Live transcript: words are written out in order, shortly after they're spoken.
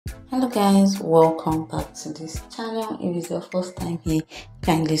Hello guys, welcome back to this channel. If it's your first time here,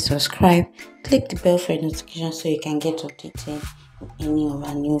 kindly subscribe, click the bell for notification so you can get updated on any of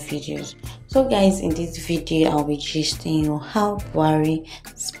our new videos. So guys, in this video I'll be gisting you how Buhari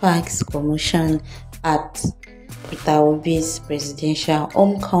sparks commotion at Peter Obi's presidential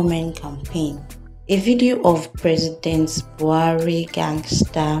homecoming campaign. A video of President Buhari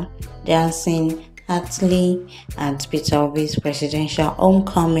gangster dancing heartily at Peter Obi's presidential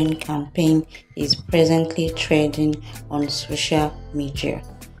homecoming campaign is presently trending on social media.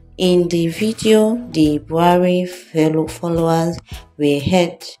 In the video, the Buhari fellow followers were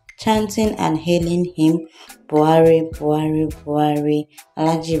heard chanting and hailing him, Buhari, Buhari, Buhari,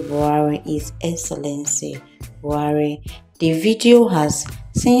 Alhaji Buhari, His Excellency Buhari. The video has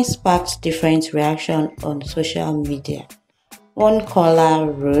since sparked different reactions on social media. One caller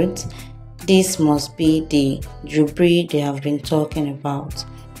wrote, "This must be the Jubilee they have been talking about."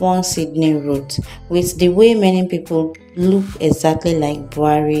 One Sydney wrote, "With the way many people look exactly like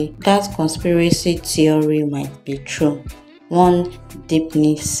Buhari, that conspiracy theory might be true." One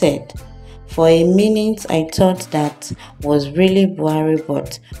Deepney said, "For a minute I thought that was really Buhari,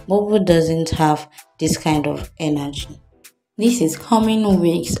 but Bobo doesn't have this kind of energy." This is coming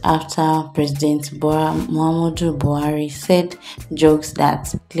weeks after President Muhammadu Buhari said jokes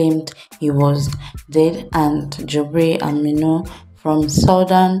that claimed he was dead and Jubril Aminu from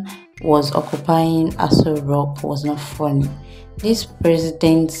Sudan was occupying Aso Rock was not funny. This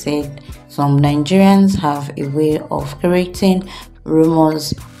president said some Nigerians have a way of creating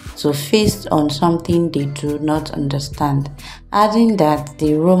rumors to feast on something they do not understand, adding that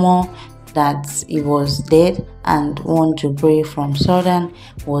the rumor that he was dead and one Jubril from Sudan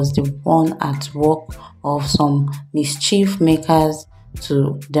was the one at work of some mischief makers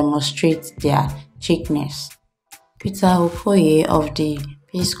to demonstrate their cheekness. Peter Obi of the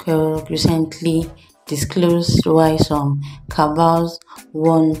Peace Corps recently disclosed why some cabals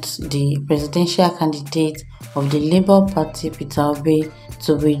want the presidential candidate of the Labour Party, Peter Obi,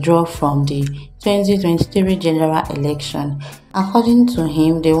 to withdraw from the 2023 general election. According to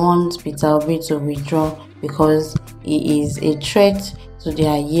him, they want Peter Obi to withdraw because he is a threat to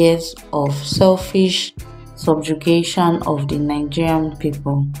their years of selfish subjugation of the Nigerian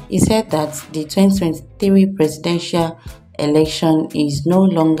people. He said that the 2023 presidential election is no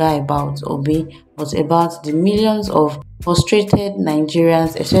longer about Obi, but about the millions of frustrated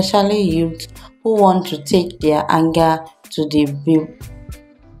Nigerians, especially youth, who want to take their anger to the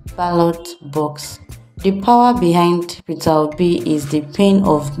ballot box. The power behind Peter Obi is the pain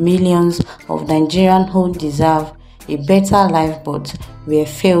of millions of Nigerians who deserve a better life but were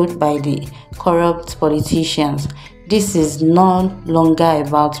failed by the corrupt politicians. This is no longer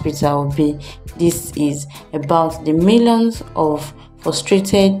about Peter Obi. This is about the millions of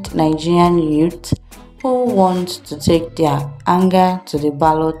frustrated Nigerian youth who want to take their anger to the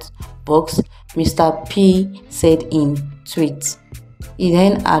ballot box, Mr. P said in tweet. He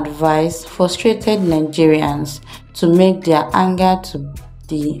then advised frustrated Nigerians to make their anger to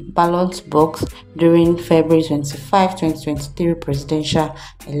the ballot box during February 25, 2023 presidential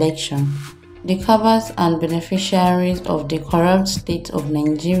election. The cabals and beneficiaries of the corrupt state of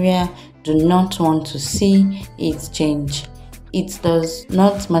Nigeria do not want to see it change. It does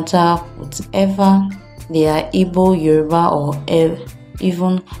not matter whatever they are Igbo, Yoruba, or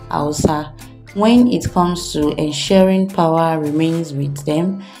even Hausa. When it comes to ensuring power remains with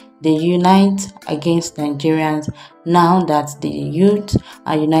them, they unite against Nigerians. Now that the youth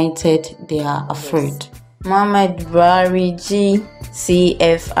are united, they are afraid. Muhammad Buhari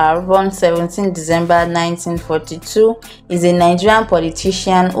GCFR, born 17 December 1942, is a Nigerian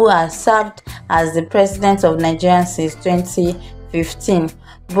politician who has served as the president of Nigeria since 2015.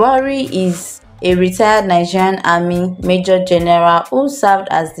 Buhari is a retired Nigerian Army Major General who served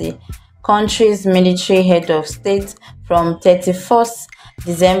as the country's military head of state from 31st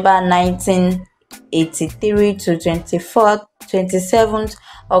December 1983 to 27th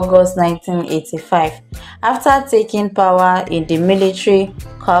August 1985. After taking power in the military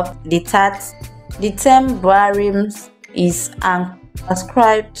coup d'etat, the term Buhari is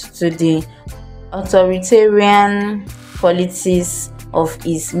ascribed to the authoritarian policies of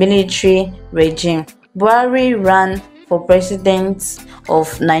his military regime. Buhari ran for president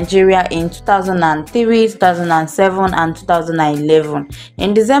of Nigeria in 2003, 2007, and 2011.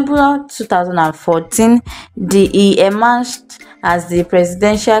 In December 2014, he emerged as the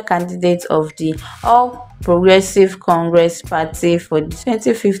presidential candidate of the All Progressive Congress Party for the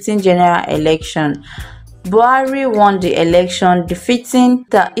 2015 general election. Buhari won the election, defeating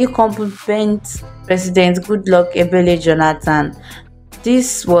the incumbent President Goodluck Ebele Jonathan.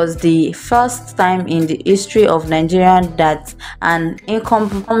 This was the first time in the history of Nigeria that an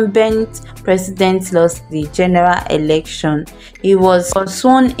incumbent president lost the general election. He was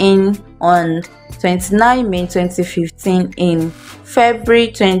sworn in on 29 May 2015. In February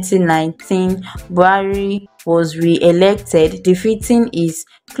 2019, Buhari was re-elected, defeating his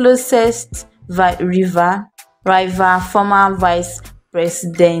closest rival, former Vice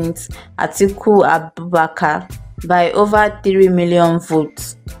President Atiku Abubakar, by over 3 million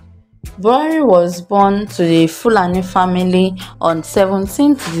votes. Buhari was born to the Fulani family on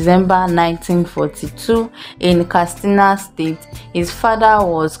 17 December 1942 in Katsina State. His father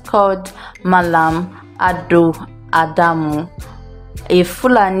was called Malam Ado Adamu, a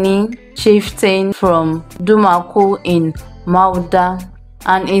Fulani chieftain from Dumaku in Mauda,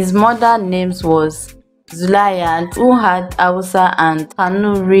 and his mother's name was Zulayat, who had Hausa and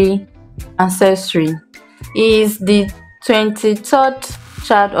Kanuri ancestry. He is the 23rd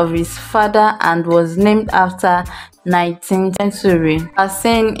child of his father and was named after 19th century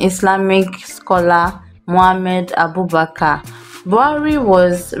Persian Islamic scholar Muhammad Abubakar. Buhari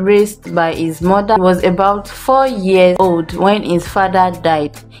was raised by his mother. He was about 4 years old when his father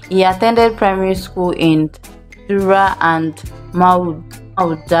died. He attended primary school in Dura and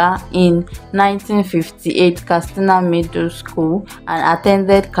Mauda in 1958, Katsina Middle School, and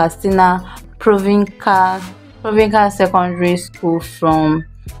attended Katsina Provincial Secondary School from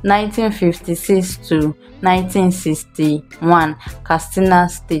 1956 to 1961, Katsina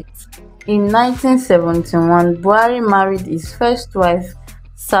State. In 1971, Buhari married his first wife,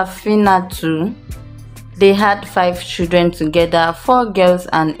 Safinatu. They had 5 children together, 4 girls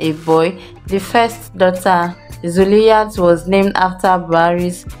and a boy. The first daughter, Zuliyat, was named after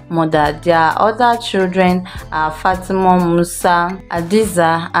Buhari's mother. Their other children are Fatima, Musa,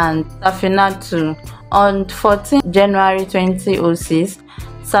 Adiza, and Safinatu. On 14 January 2006,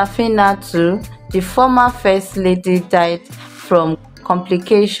 Safinatu, the former First Lady, died from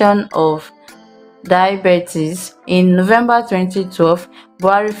complications of diabetes. In November 2012,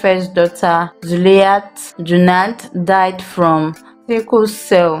 Buhari's first daughter, Junat, died from sickle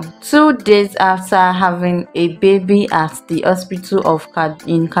cell 2 days after having a baby at the hospital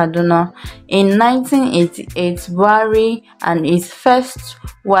in Kaduna. In 1988, Buhari and his first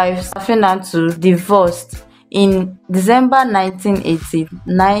wife, Safinatu, divorced. In December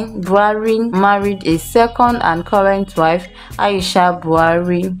 1989, Buhari married a second and current wife, Aisha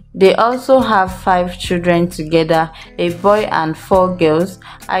Buhari. They also have 5 children together, a boy and 4 girls,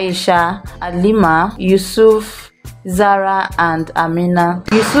 Aisha, Alima, Yusuf, Zara, and Amina.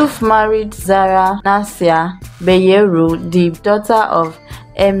 Yusuf married Zara Nasia Beyeru, the daughter of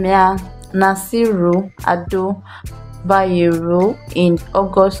Emir Nasiru Ado Bayeru, in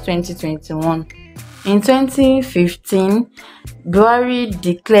August 2021. In 2015, Buhari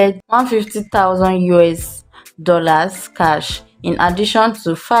declared $150,000 cash, in addition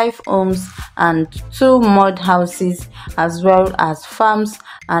to 5 homes and 2 mud houses, as well as farms,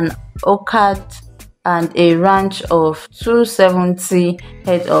 an orchard, and a ranch of 270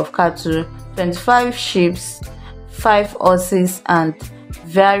 head of cattle, 25 sheep, 5 horses, and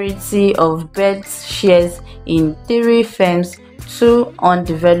variety of bird shares in 3 farms, 2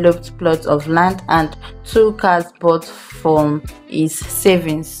 undeveloped plots of land, and 2 cars bought from his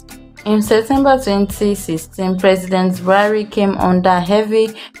savings. In September 2016, President Buhari came under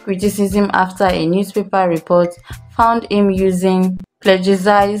heavy criticism after a newspaper report found him using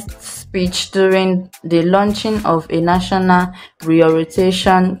plagiarized speech during the launching of a national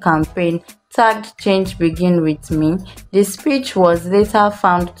reorientation campaign tagged "Change Begin With Me." The speech was later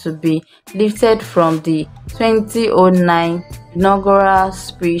found to be lifted from the 2009 inaugural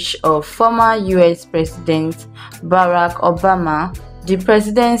speech of former US President Barack Obama. The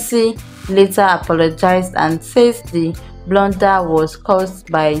presidency later apologized and says the blunder was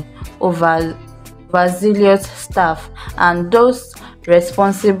caused by overzealous staff and those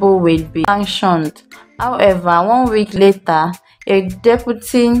responsible will be sanctioned. However, 1 week later, a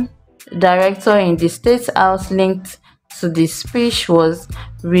deputy director in the State House linked to the speech was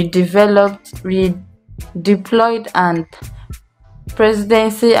redeployed, and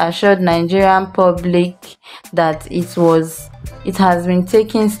presidency assured Nigerian public that it has been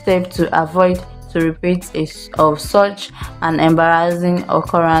taking steps to avoid to repeat of such an embarrassing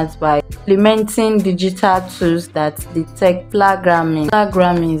occurrence by implementing digital tools that detect plagiarism.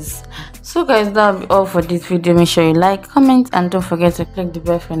 So guys, that'll be all for this video. Make sure you like, comment, and don't forget to click the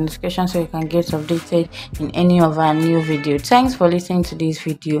bell for notification so you can get updated in any of our new videos. Thanks for listening to this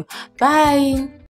video. Bye.